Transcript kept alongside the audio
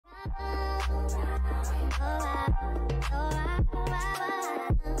Hey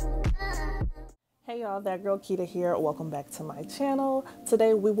y'all, Thatgirlkitaa here. Welcome back to my channel.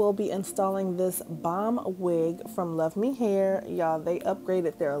 Today we will be installing this bomb wig from Luvme Hair. Y'all, they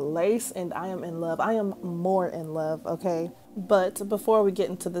upgraded their lace and I am in love. I am more in love, okay? But before we get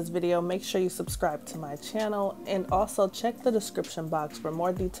into this video, make sure you subscribe to my channel and also check the description box for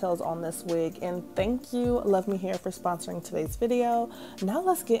more details on this wig. And thank you, Luvme Hair, for sponsoring today's video. Now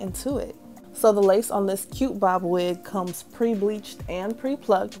let's get into it. So the lace on this cute bob wig comes pre-bleached and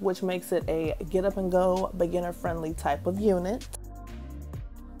pre-plucked, which makes it a get up and go beginner friendly type of unit.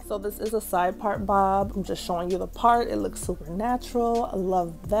 So this is a side part bob. I'm just showing you the part. It looks super natural. I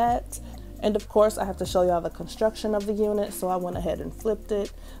love that. And of course I have to show y'all the construction of the unit, so I went ahead and flipped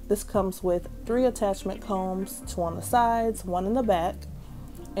it. This comes with 3 attachment combs, 2 on the sides, 1 in the back.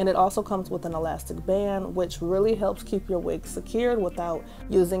 And it also comes with an elastic band, which really helps keep your wig secured without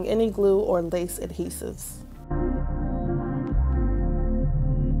using any glue or lace adhesives.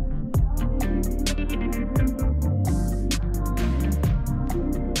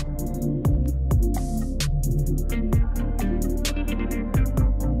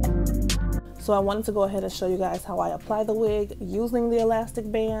 So I wanted to go ahead and show you guys how I apply the wig using the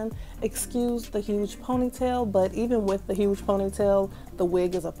elastic band. Excuse the huge ponytail, but even with the huge ponytail, the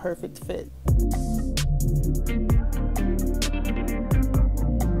wig is a perfect fit.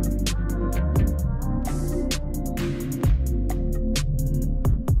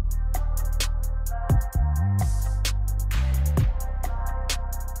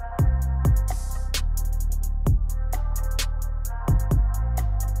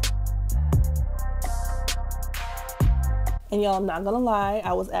 And y'all, I'm not gonna lie,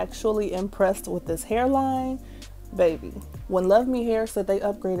 I was actually impressed with this hairline. Baby, when Luvme Hair said they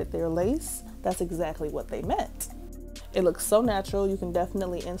upgraded their lace, that's exactly what they meant. It looks so natural. You can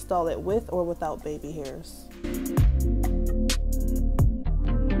definitely install it with or without baby hairs.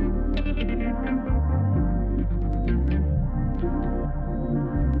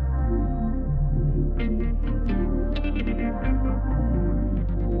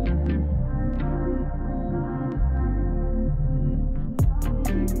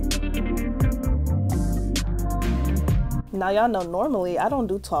 Now y'all know normally I don't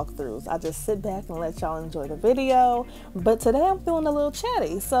do talk throughs. I just sit back and let y'all enjoy the video. But today I'm feeling a little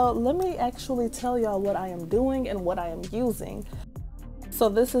chatty. So let me actually tell y'all what I am doing and what I am using. So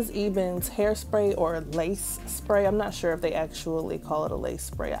this is Eben's hairspray or lace spray. I'm not sure if they actually call it a lace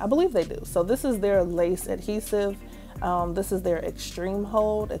spray. I believe they do. So this is their lace adhesive. This is their extreme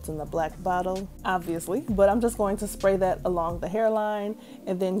hold. It's in the black bottle, obviously, but I'm just going to spray that along the hairline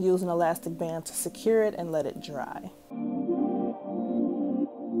and then use an elastic band to secure it and let it dry.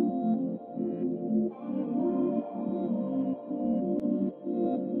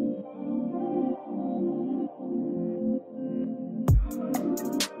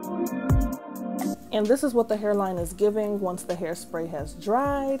 And this is what the hairline is giving once the hairspray has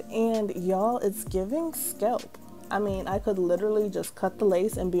dried, and y'all, it's giving scalp. I mean, I could literally just cut the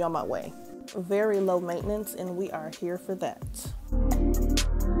lace and be on my way. Very low maintenance, and we are here for that.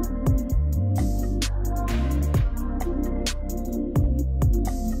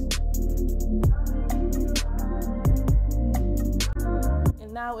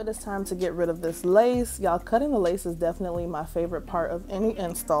 Now it is time to get rid of this lace. Y'all, cutting the lace is definitely my favorite part of any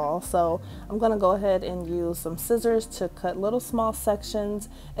install. So I'm gonna go ahead and use some scissors to cut little small sections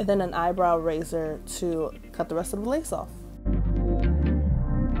and then an eyebrow razor to cut the rest of the lace off.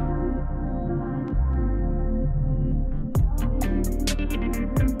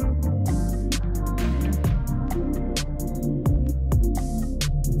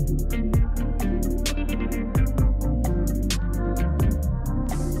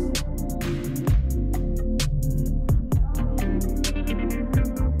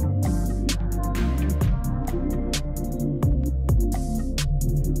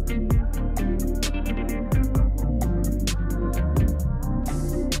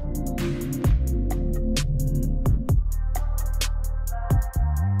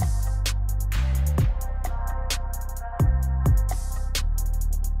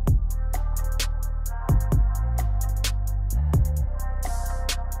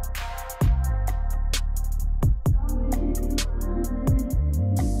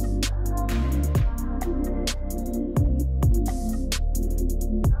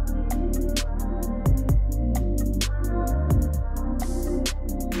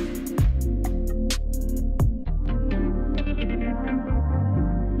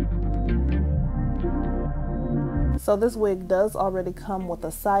 So this wig does already come with a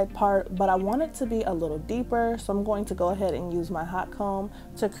side part, but I want it to be a little deeper, so I'm going to go ahead and use my hot comb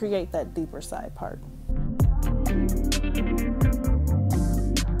to create that deeper side part.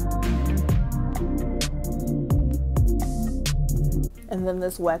 And then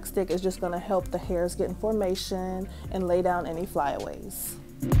this wax stick is just going to help the hairs get in formation and lay down any flyaways.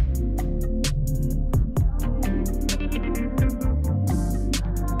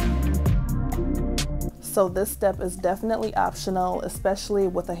 So this step is definitely optional, especially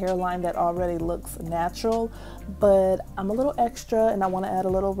with a hairline that already looks natural, but I'm a little extra and I want to add a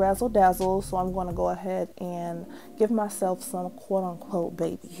little razzle dazzle, so I'm going to go ahead and give myself some quote unquote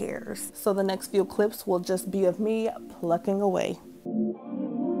baby hairs. So the next few clips will just be of me plucking away.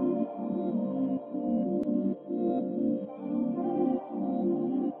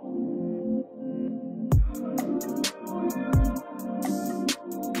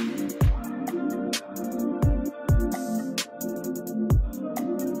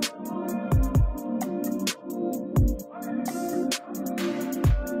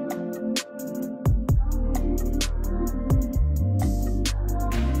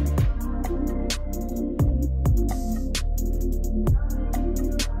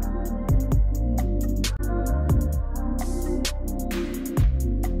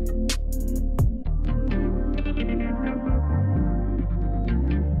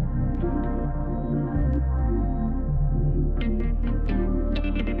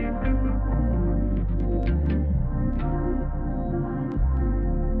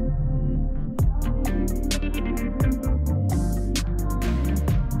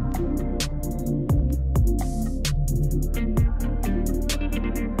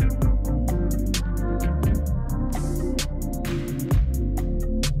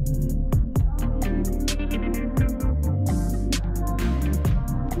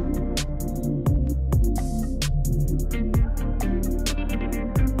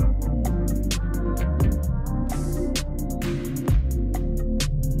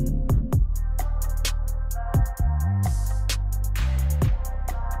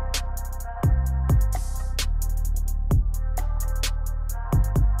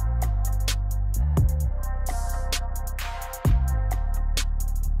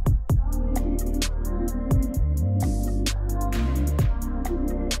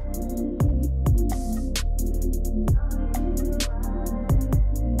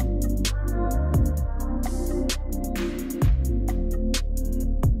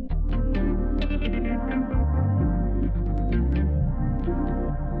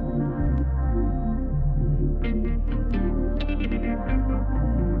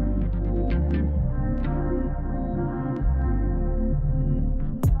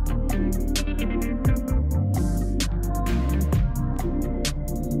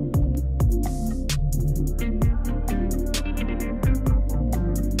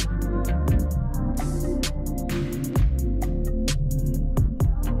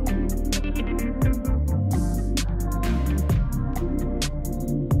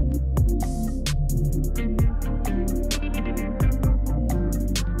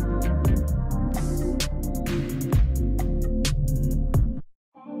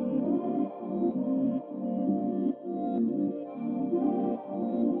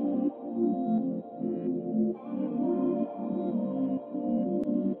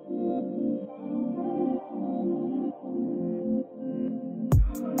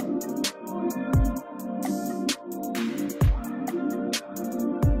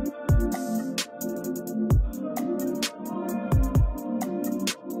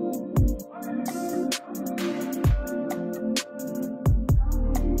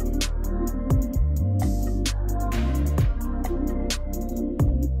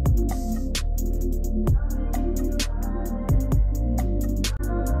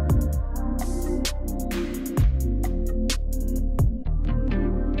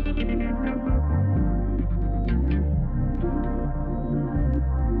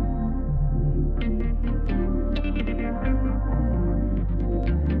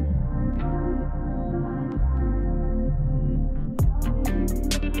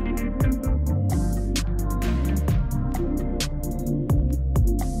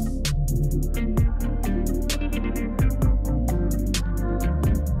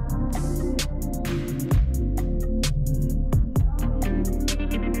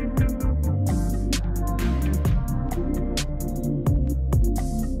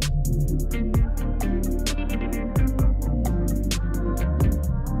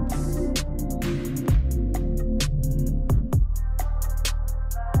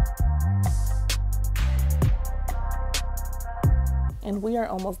 And we are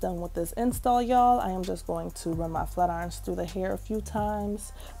almost done with this install, y'all. I am just going to run my flat irons through the hair a few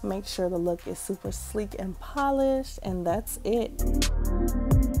times, make sure the look is super sleek and polished, and that's it.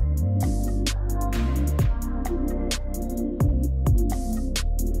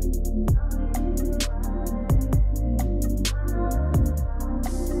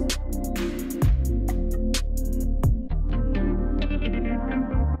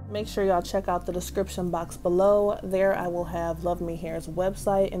 Make sure y'all check out the description box below. There I will have Luvme Hair's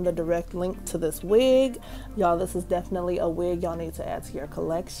website and the direct link to this wig. Y'all, this is definitely a wig y'all need to add to your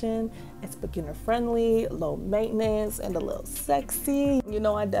collection. It's beginner friendly, low maintenance, and a little sexy. You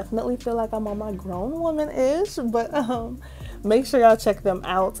know, I definitely feel like I'm on my grown woman-ish, but make sure y'all check them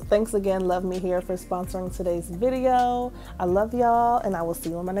out. Thanks again, Luvme Hair, for sponsoring today's video. I love y'all, and I will see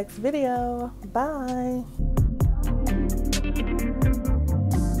you in my next video. Bye.